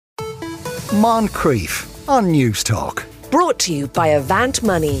Moncrief on News Talk. Brought to you by Avant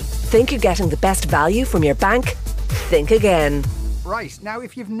Money. Think you're getting the best value from your bank? Think again. Right, now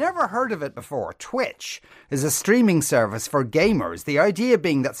if you've never heard of it before, Twitch is a streaming service for gamers. The idea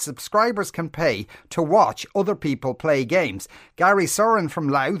being that subscribers can pay to watch other people play games. Gary Soren from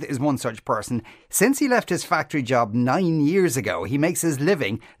Louth is one such person. Since he left his factory job 9 years ago, he makes his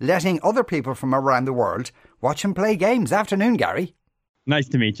living letting other people from around the world watch him play games. Afternoon, Gary. Nice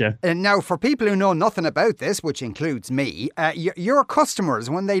to meet you. And now, for people who know nothing about this, which includes me, your customers,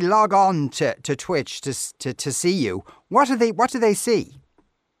 when they log on to Twitch to see you, what do they see?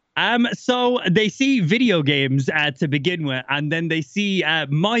 So they see video games to begin with, and then they see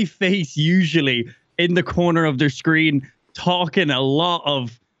my face usually in the corner of their screen talking a lot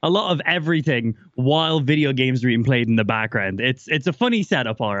of everything while video games are being played in the background. It's a funny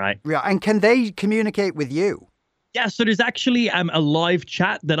setup, all right. Yeah, and can they communicate with you? Yeah, so there's actually a live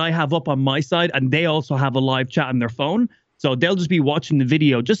chat that I have up on my side, and they also have a live chat on their phone. So they'll just be watching the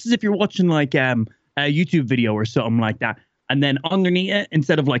video, just as if you're watching like a YouTube video or something like that. And then underneath it,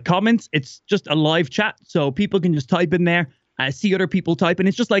 instead of like comments, it's just a live chat. So people can just type in there, see other people type, and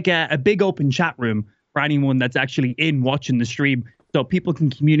it's just like a big open chat room for anyone that's actually in watching the stream. So people can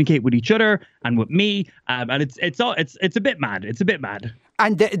communicate with each other and with me, and it's a bit mad. It's a bit mad.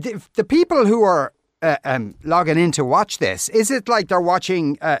 And the people who are logging in to watch this, is it like they're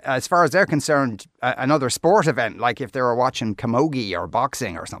watching, as far as they're concerned, another sport event, like if they were watching camogie or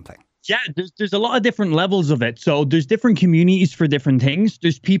boxing or something? Yeah, there's a lot of different levels of it. So there's different communities for different things.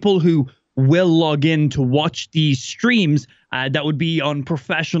 There's people who will log in to watch these streams that would be on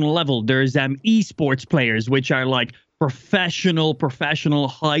professional level. There's esports players, which are like professional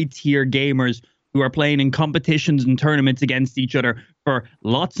high-tier gamers who are playing in competitions and tournaments against each other for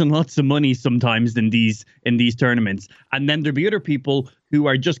lots and lots of money sometimes in these tournaments. And then there'll be other people who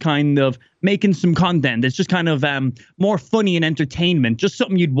are just kind of making some content. It's just kind of more funny and entertainment, just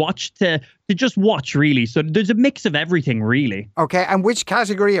something you'd watch to just watch, really. So there's a mix of everything, really. Okay, and which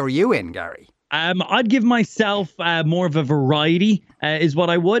category are you in, Gary? I'd give myself more of a variety, is what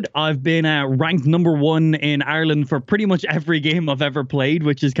I would. I've been ranked number 1 in Ireland for pretty much every game I've ever played,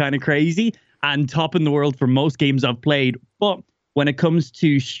 which is kind of crazy, and top in the world for most games I've played. But when it comes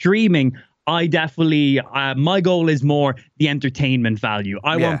to streaming, I definitely, my goal is more the entertainment value.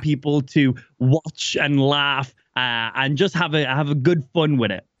 I want people to watch and laugh and just have a good fun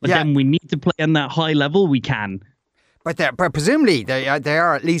with it. But then we need to play on that high level, we can. But presumably they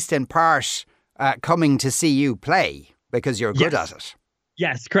are at least in part coming to see you play because you're good at it.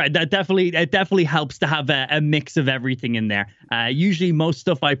 Yes, correct. It definitely helps to have a mix of everything in there. Usually most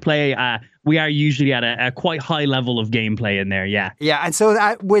stuff I play, we are usually at a quite high level of gameplay in there, yeah. Yeah, and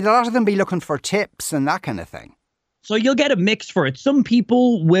so would a lot of them be looking for tips and that kind of thing? So you'll get a mix for it. Some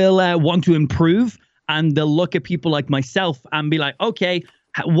people will want to improve, and they'll look at people like myself and be like, okay,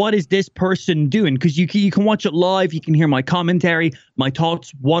 what is this person doing? Because you can watch it live, you can hear my commentary, my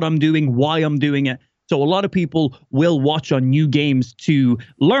thoughts, what I'm doing, why I'm doing it. So a lot of people will watch on new games to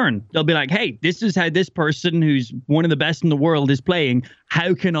learn. They'll be like, hey, this is how this person who's one of the best in the world is playing.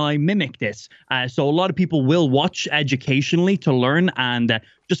 How can I mimic this? So a lot of people will watch educationally to learn and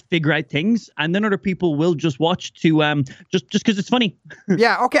just figure out things. And then other people will just watch to just because it's funny.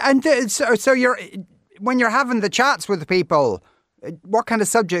 Yeah, okay. And so when you're having the chats with people, what kind of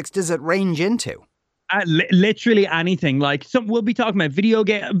subjects does it range into? Literally anything. Like we'll be talking about video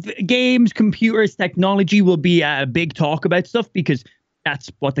games, computers, technology will be a big talk about stuff because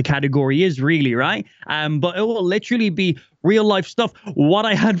that's what the category is, really, right? But it will literally be real life stuff. What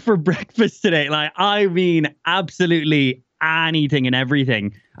I had for breakfast today, like I mean, absolutely anything and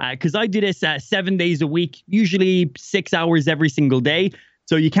everything. Because I do this 7 days a week, usually 6 hours every single day.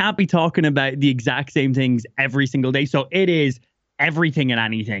 So you can't be talking about the exact same things every single day. So it is everything and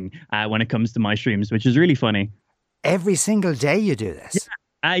anything when it comes to my streams, which is really funny. Every single day you do this?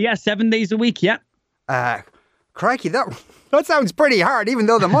 Yeah, 7 days a week, yeah. Crikey, that sounds pretty hard, even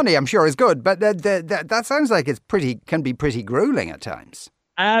though the money I'm sure is good, but that sounds like can be pretty grueling at times.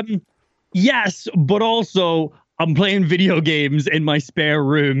 Yes, but also I'm playing video games in my spare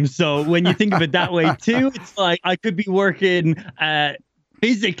room. So when you think of it that way too, it's like I could be working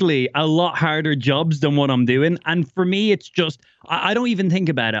physically a lot harder jobs than what I'm doing. And for me, it's just, I don't even think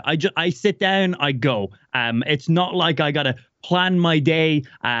about it. I sit down, I go. It's not like I got to plan my day.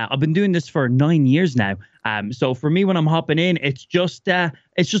 I've been doing this for 9 years now. So for me, when I'm hopping in, it's just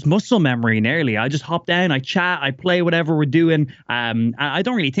muscle memory nearly. I just hop down, I chat, I play whatever we're doing. I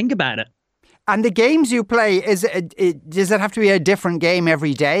don't really think about it. And the games you play, does it have to be a different game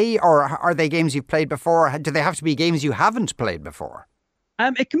every day? Or are they games you've played before? Do they have to be games you haven't played before?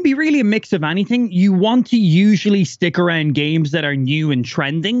 It can be really a mix of anything. You want to usually stick around games that are new and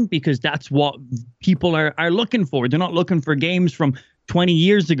trending because that's what people are looking for. They're not looking for games from 20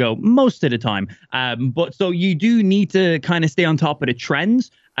 years ago most of the time. But so you do need to kind of stay on top of the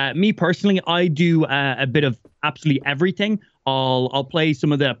trends. Me personally, I do a bit of absolutely everything. I'll play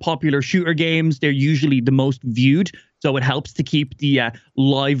some of the popular shooter games. They're usually the most viewed. So it helps to keep the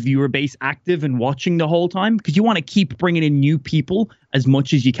live viewer base active and watching the whole time because you want to keep bringing in new people as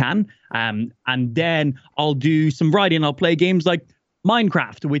much as you can. And then I'll do some variety and I'll play games like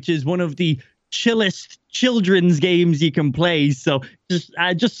Minecraft, which is one of the chillest children's games you can play. So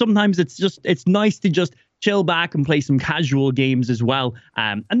just sometimes it's nice to just chill back and play some casual games as well.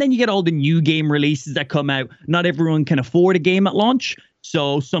 And then you get all the new game releases that come out. Not everyone can afford a game at launch.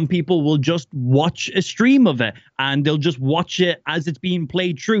 So some people will just watch a stream of it and they'll just watch it as it's being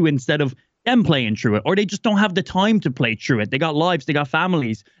played through instead of them playing through it. Or they just don't have the time to play through it. They got lives, they got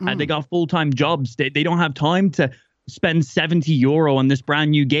families, they got full-time jobs. They don't have time to spend €70 on this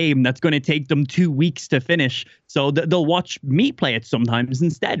brand new game that's going to take them 2 weeks to finish. So they'll watch me play it sometimes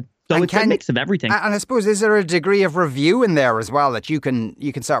instead. So and it's a mix of everything. And I suppose, is there a degree of review in there as well that you can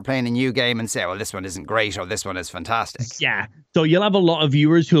start playing a new game and say, well, this one isn't great or this one is fantastic? Yeah. So you'll have a lot of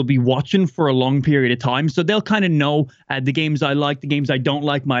viewers who'll be watching for a long period of time. So they'll kind of know the games I like, the games I don't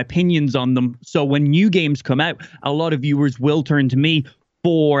like, my opinions on them. So when new games come out, a lot of viewers will turn to me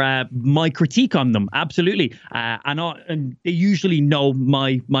for my critique on them. Absolutely. And they usually know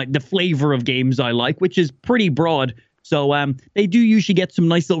the flavor of games I like, which is pretty broad. So they do usually get some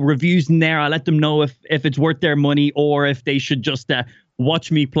nice little reviews in there. I let them know if it's worth their money or if they should just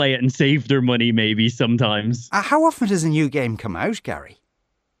watch me play it and save their money maybe sometimes. How often does a new game come out, Gary?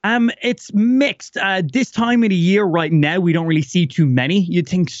 It's mixed. This time of the year right now, we don't really see too many. You'd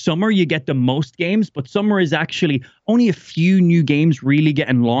think summer you get the most games, but summer is actually only a few new games really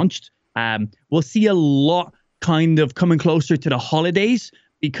getting launched. We'll see a lot kind of coming closer to the holidays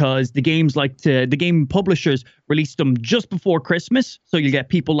because the game publishers release them just before Christmas. So you get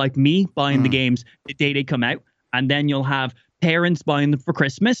people like me buying the games the day they come out. And then you'll have parents buying them for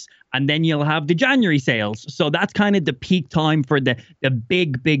Christmas, and then you'll have the January sales. So that's kind of the peak time for the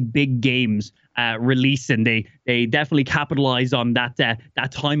big games releasing. They definitely capitalize on that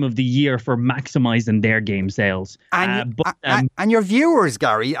time of the year for maximizing their game sales. And your viewers,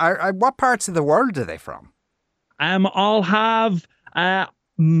 Gary, are what parts of the world are they from? I'll have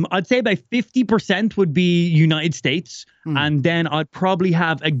I'd say about 50% would be United States, and then I'd probably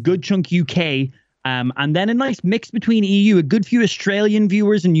have a good chunk UK. And then a nice mix between EU, a good few Australian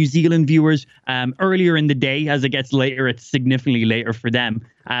viewers and New Zealand viewers earlier in the day. As it gets later, it's significantly later for them.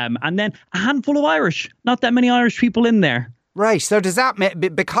 And then a handful of Irish, not that many Irish people in there. Right. So does that,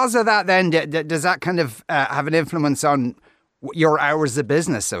 because of that then, does that kind of have an influence on your hours of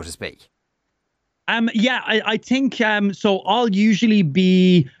business, so to speak? Yeah, I think so. I'll usually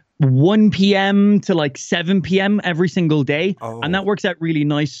be 1 p.m. to like 7 p.m. every single day. And that works out really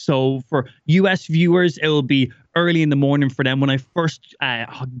nice. So for US viewers, it'll be early in the morning for them when I first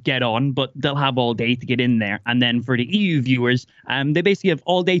get on, but they'll have all day to get in there. And then for the EU viewers, they basically have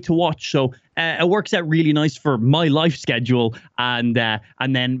all day to watch. So it works out really nice for my life schedule and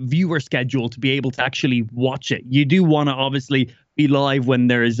then viewer schedule to be able to actually watch it. You do want to obviously be live when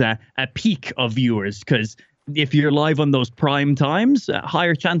there's a peak of viewers, because if you're live on those prime times, a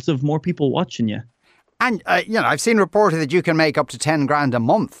higher chance of more people watching you. And I've seen reported that you can make up to 10 grand a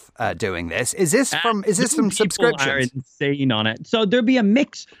month doing this. Is this from subscriptions? People are insane on it. So there'll be a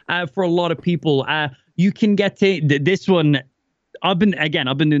mix for a lot of people. You can get to this one. I've been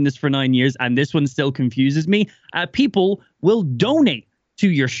doing this for 9 years, and this one still confuses me. People will donate to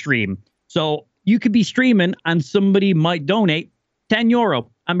your stream. So you could be streaming, and somebody might donate €10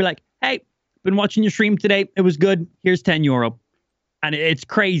 and be like, "Hey, been watching your stream today. It was good. Here's €10. And it's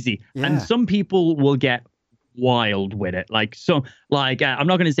crazy. Yeah. And some people will get wild with it. I'm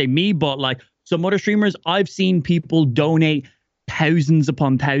not going to say me, but like some other streamers, I've seen people donate thousands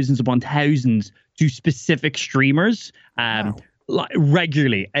upon thousands upon thousands to specific streamers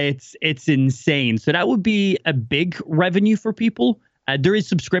regularly. It's insane. So that would be a big revenue for people. There is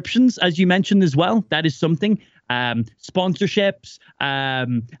subscriptions, as you mentioned as well. That is something. Sponsorships,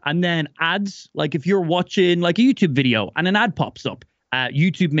 and then ads. Like if you're watching like a YouTube video and an ad pops up,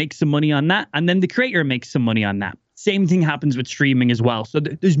 YouTube makes some money on that, and then the creator makes some money on that. Same thing happens with streaming as well. So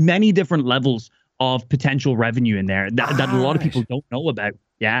there's many different levels of potential revenue in there that a lot of people don't know about.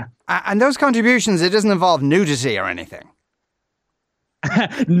 Yeah. And those contributions, it doesn't involve nudity or anything.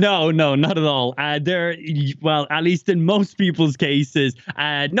 No, not at all. Well, at least in most people's cases,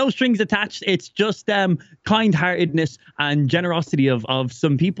 no strings attached. It's just kind-heartedness and generosity of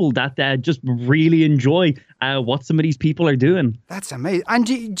some people that just really enjoy what some of these people are doing. That's amazing. And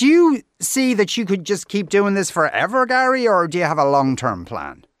do you see that you could just keep doing this forever, Gary, or do you have a long-term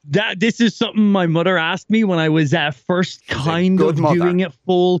plan? This is something my mother asked me when I was first kind of doing it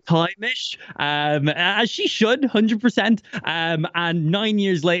full-time-ish, as she should, 100%. And 9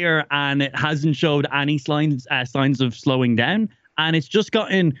 years later, and it hasn't showed any signs of slowing down. And it's just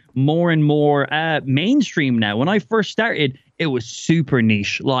gotten more and more mainstream now. When I first started, it was super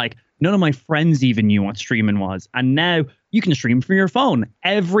niche. Like, none of my friends even knew what streaming was. And now you can stream from your phone.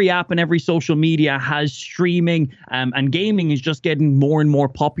 Every app and every social media has streaming, and gaming is just getting more and more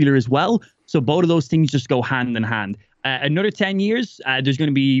popular as well. So both of those things just go hand in hand. Another 10 years, there's going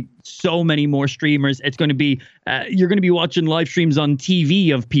to be so many more streamers. It's going to be, you're going to be watching live streams on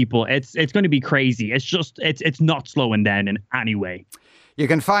TV of people. It's going to be crazy. It's not slowing down in any way. You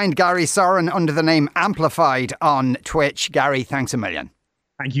can find Gary Soren under the name Amplified on Twitch. Gary, thanks a million.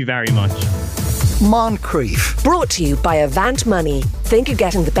 Thank you very much. Moncrief. Brought to you by Avant Money. Think you're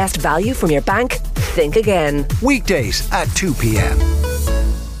getting the best value from your bank? Think again. Weekdays at 2 p.m.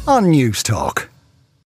 on News Talk.